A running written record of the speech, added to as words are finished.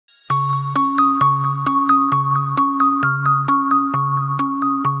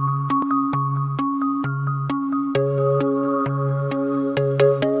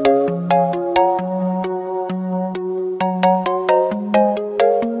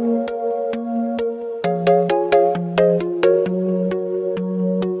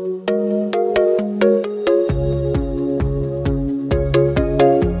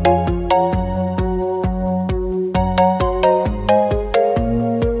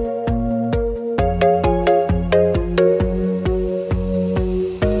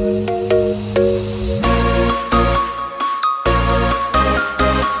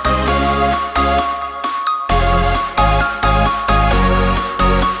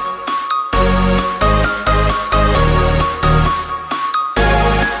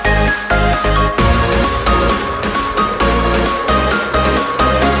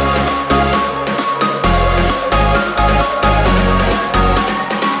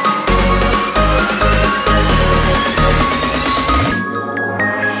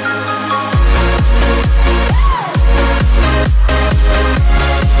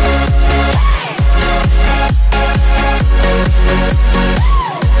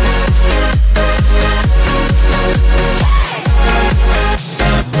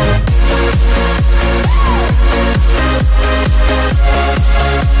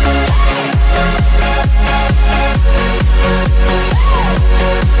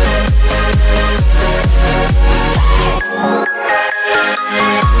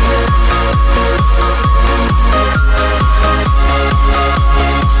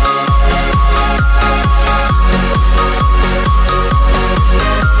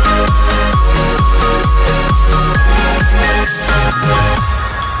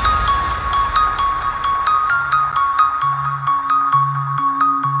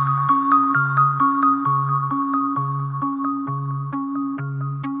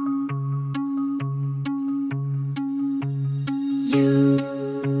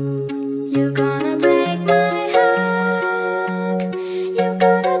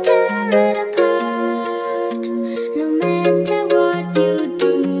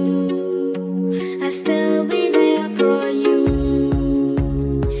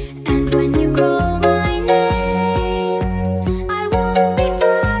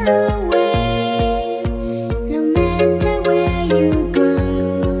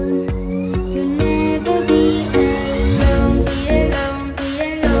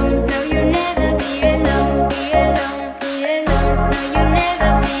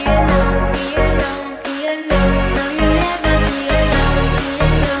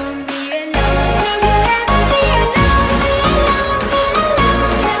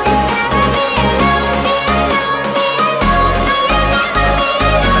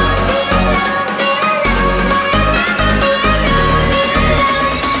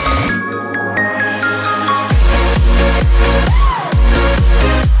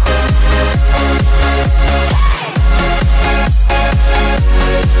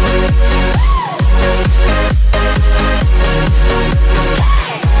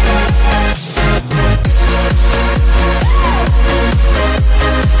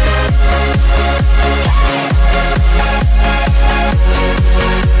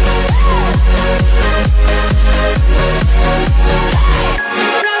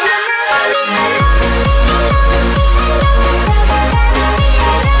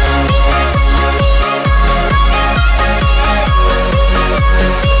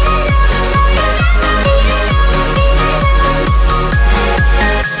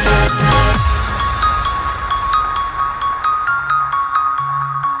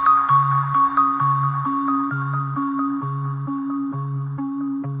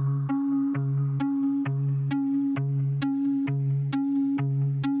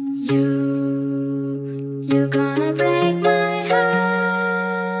You're gonna break my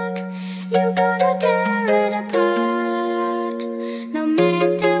heart. You're gonna tear it apart. No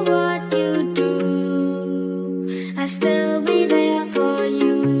matter what you do, I'll still be there for you.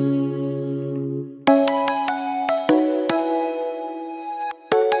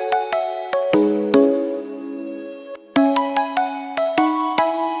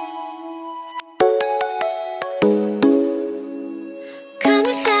 Come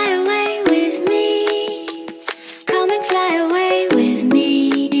and fly away with me. Come and fly away with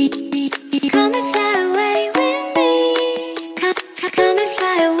me. Come and fly away with me. Come and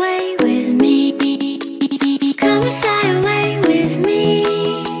fly away with me. Come and fly away with me.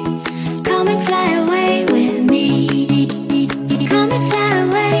 Come and fly away with me. Come and fly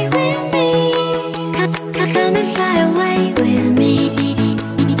away with me. Come and fly away with me.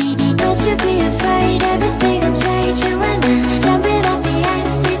 Don't you be afraid, everything will change. You and I, jumping off the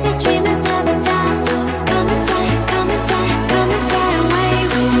edge. They say dreamers never die, so come and fly, come and fly, come and fly away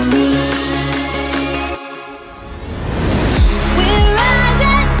with me. We're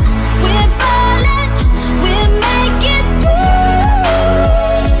rising, we're falling, we're making through.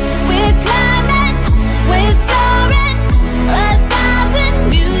 We're climbing, we're soaring, 1,000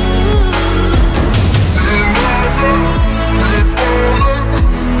 views. We're rising, we're falling,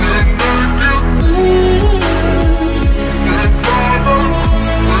 we're making through. We're climbing,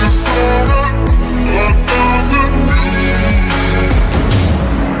 we're soaring, 1,000 views.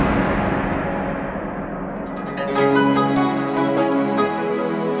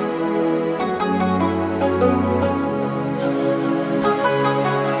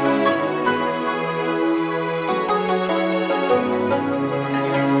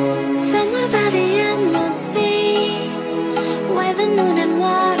 Somewhere by the emerald sea, where the moon and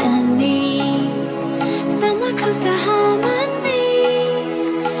water meet. Somewhere close to harmony,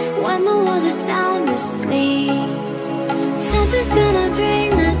 when the world is sound asleep. Something's gonna bring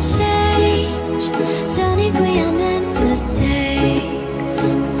the change, journeys we are meant to take.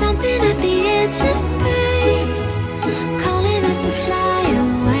 Something at the edge of space, calling us to fly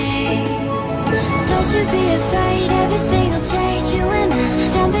away. Don't you be afraid, everything will change. You and I,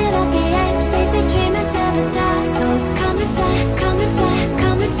 jumping off the edge. They say dreamers never die, so come and fly, come and fly,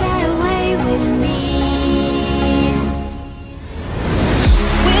 come and fly away with me.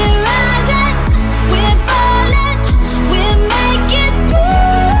 We're rising, we're falling, we're making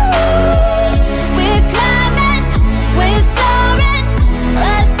through. We're climbing, we're soaring,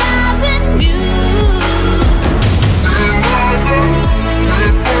 1,000 views. We're rising,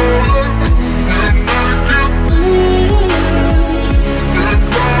 we're falling, we're making through. We're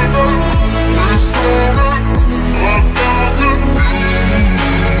climbing, we're soaring, 1,000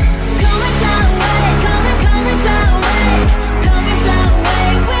 views. Come and fly away, come and fly away, come and fly away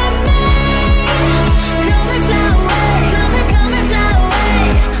with me. Come and fly away, come and fly away,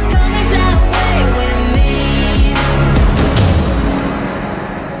 come and fly away with me.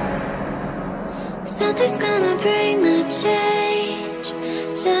 Something's gonna bring the change,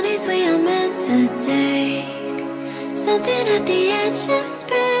 journeys we are meant to take. Something at the edge of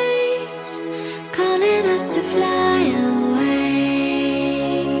space, calling us to fly